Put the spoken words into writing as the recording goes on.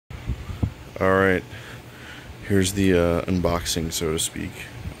Alright, here's the unboxing, so to speak.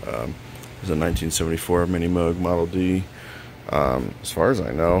 It's a 1974 Minimoog Model D. As far as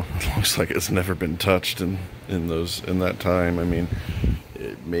I know, it looks like it's never been touched in that time. I mean,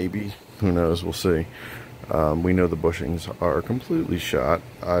 maybe, who knows, we'll see. We know the bushings are completely shot.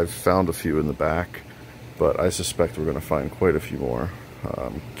 I've found a few in the back, but I suspect we're going to find quite a few more.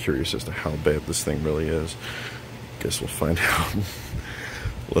 I'm curious as to how bad this thing really is. Guess we'll find out.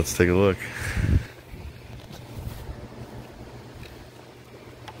 Let's take a look.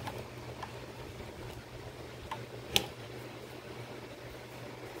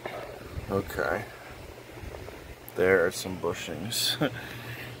 Okay. There are some bushings. Let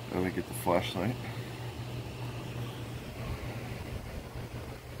me get the flashlight.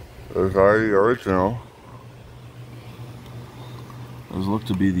 Those are the original. Those look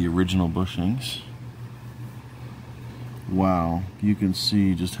to be the original bushings. Wow, you can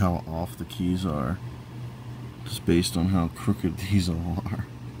see just how off the keys are, just based on how crooked these all are.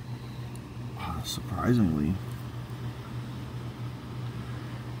 Wow, surprisingly.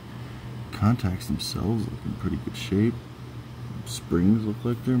 Contacts themselves look in pretty good shape. Springs look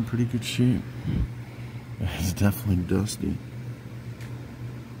like they're in pretty good shape. It's definitely dusty.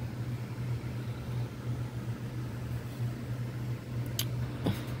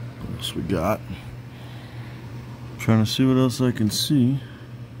 What else we got? Trying to see what else I can see.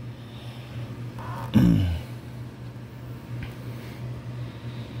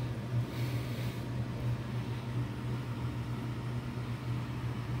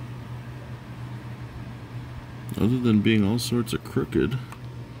 Other than being all sorts of crooked,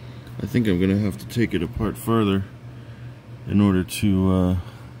 I think I'm gonna have to take it apart further in order to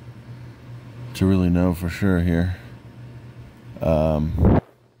really know for sure here. But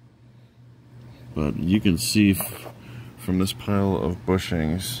you can see from this pile of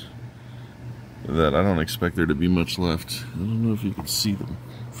bushings that I don't expect there to be much left. I don't know if you can see them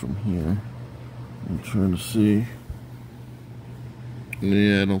from here. I'm trying to see.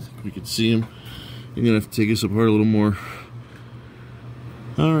 Yeah, I don't think we can see them. You're gonna have to take this apart a little more.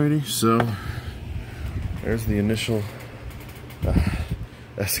 Alrighty, so there's the initial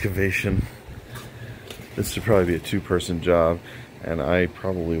excavation. This should probably be a two-person job, and I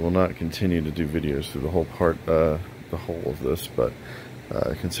probably will not continue to do videos through the whole of this, but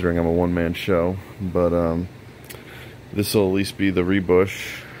considering I'm a one-man show. But this will at least be the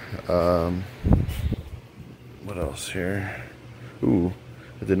rebush. What else here? Ooh,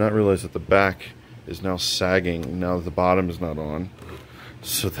 I did not realize that the back is now sagging now that the bottom is not on,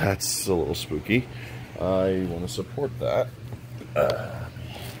 so that's a little spooky. I want to support that. Let me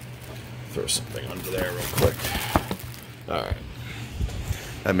throw something under there real quick. Alright,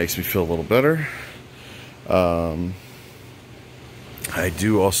 that makes me feel a little better. I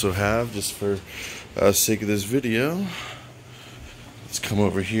do also have, just for sake of this video, let's come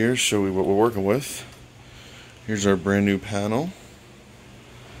over here, show you what we're working with. Here's our brand new panel.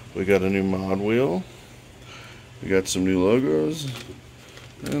 We got a new mod wheel. We got some new logos.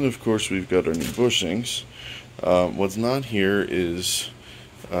 And of course we've got our new bushings. What's not here is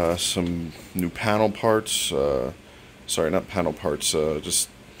some new panel parts. Sorry, not panel parts, just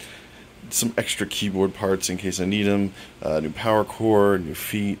some extra keyboard parts in case I need them. New power cord, new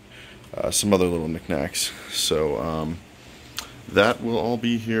feet, some other little knickknacks. So that will all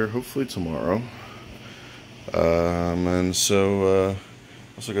be here hopefully tomorrow. And so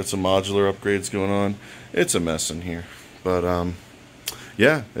also got some modular upgrades going on. It's a mess in here, but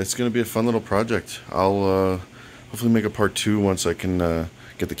yeah, it's gonna be a fun little project. I'll hopefully make a part 2 once I can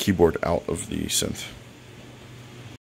get the keyboard out of the synth.